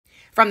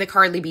From the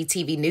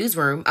KBTV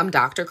newsroom, I'm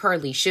Dr.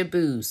 Carlisha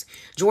Booz.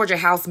 Georgia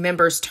House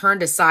members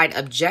turned aside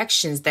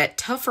objections that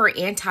tougher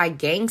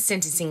anti-gang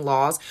sentencing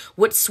laws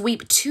would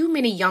sweep too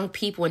many young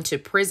people into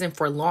prison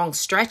for long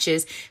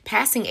stretches,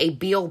 passing a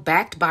bill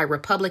backed by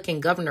Republican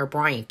Governor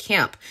Brian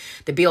Kemp.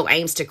 The bill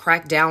aims to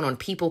crack down on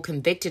people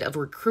convicted of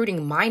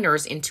recruiting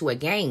minors into a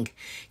gang.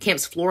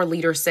 Kemp's floor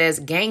leader says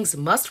gangs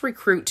must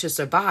recruit to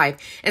survive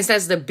and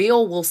says the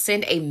bill will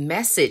send a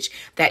message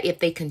that if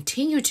they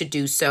continue to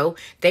do so,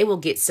 they will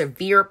get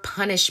severe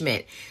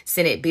punishment.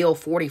 Senate Bill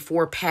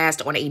 44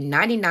 passed on a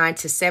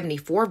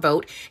 99-74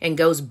 vote and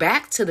goes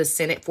back to the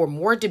Senate for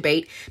more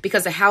debate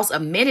because the House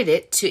amended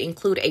it to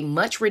include a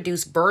much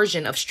reduced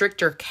version of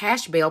stricter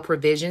cash bail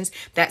provisions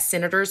that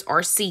senators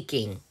are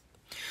seeking.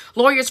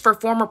 Lawyers for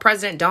former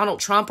President Donald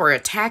Trump are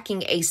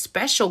attacking a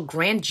special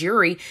grand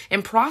jury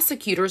and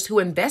prosecutors who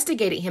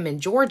investigated him in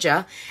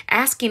Georgia,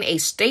 asking a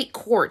state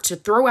court to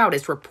throw out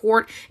its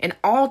report and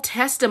all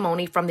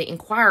testimony from the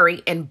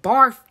inquiry and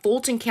bar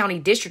Fulton County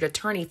District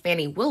Attorney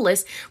Fani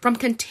Willis from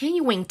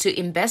continuing to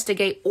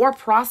investigate or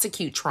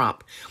prosecute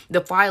Trump.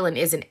 The filing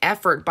is an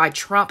effort by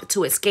Trump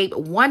to escape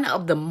one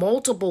of the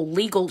multiple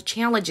legal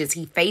challenges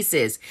he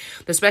faces.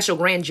 The special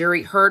grand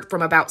jury heard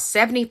from about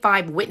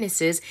 75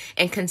 witnesses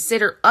and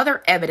considered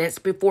other evidence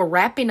before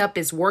wrapping up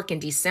its work in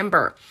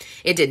December.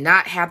 It did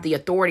not have the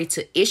authority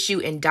to issue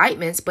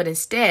indictments, but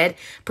instead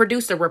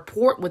produced a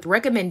report with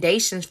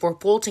recommendations for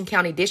Fulton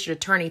County District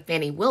Attorney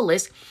Fani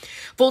Willis.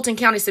 Fulton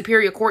County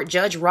Superior Court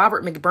Judge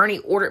Robert McBurney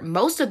ordered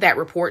most of that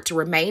report to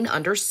remain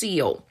under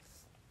seal.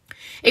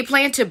 A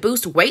plan to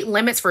boost weight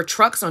limits for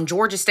trucks on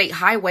Georgia state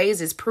highways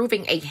is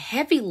proving a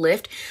heavy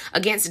lift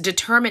against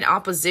determined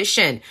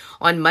opposition.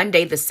 On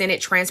Monday, the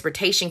Senate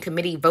Transportation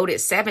Committee voted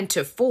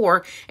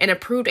 7-4 and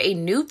approved a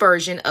new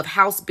version of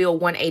House Bill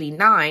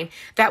 189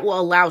 that will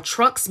allow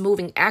trucks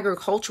moving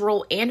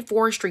agricultural and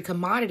forestry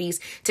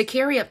commodities to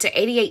carry up to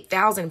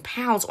 88,000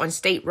 pounds on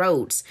state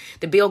roads.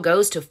 The bill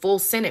goes to full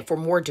Senate for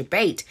more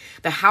debate.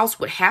 The House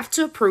would have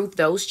to approve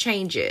those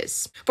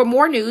changes. For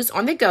more news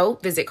on the go,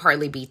 visit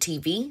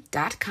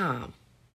KBTV.com.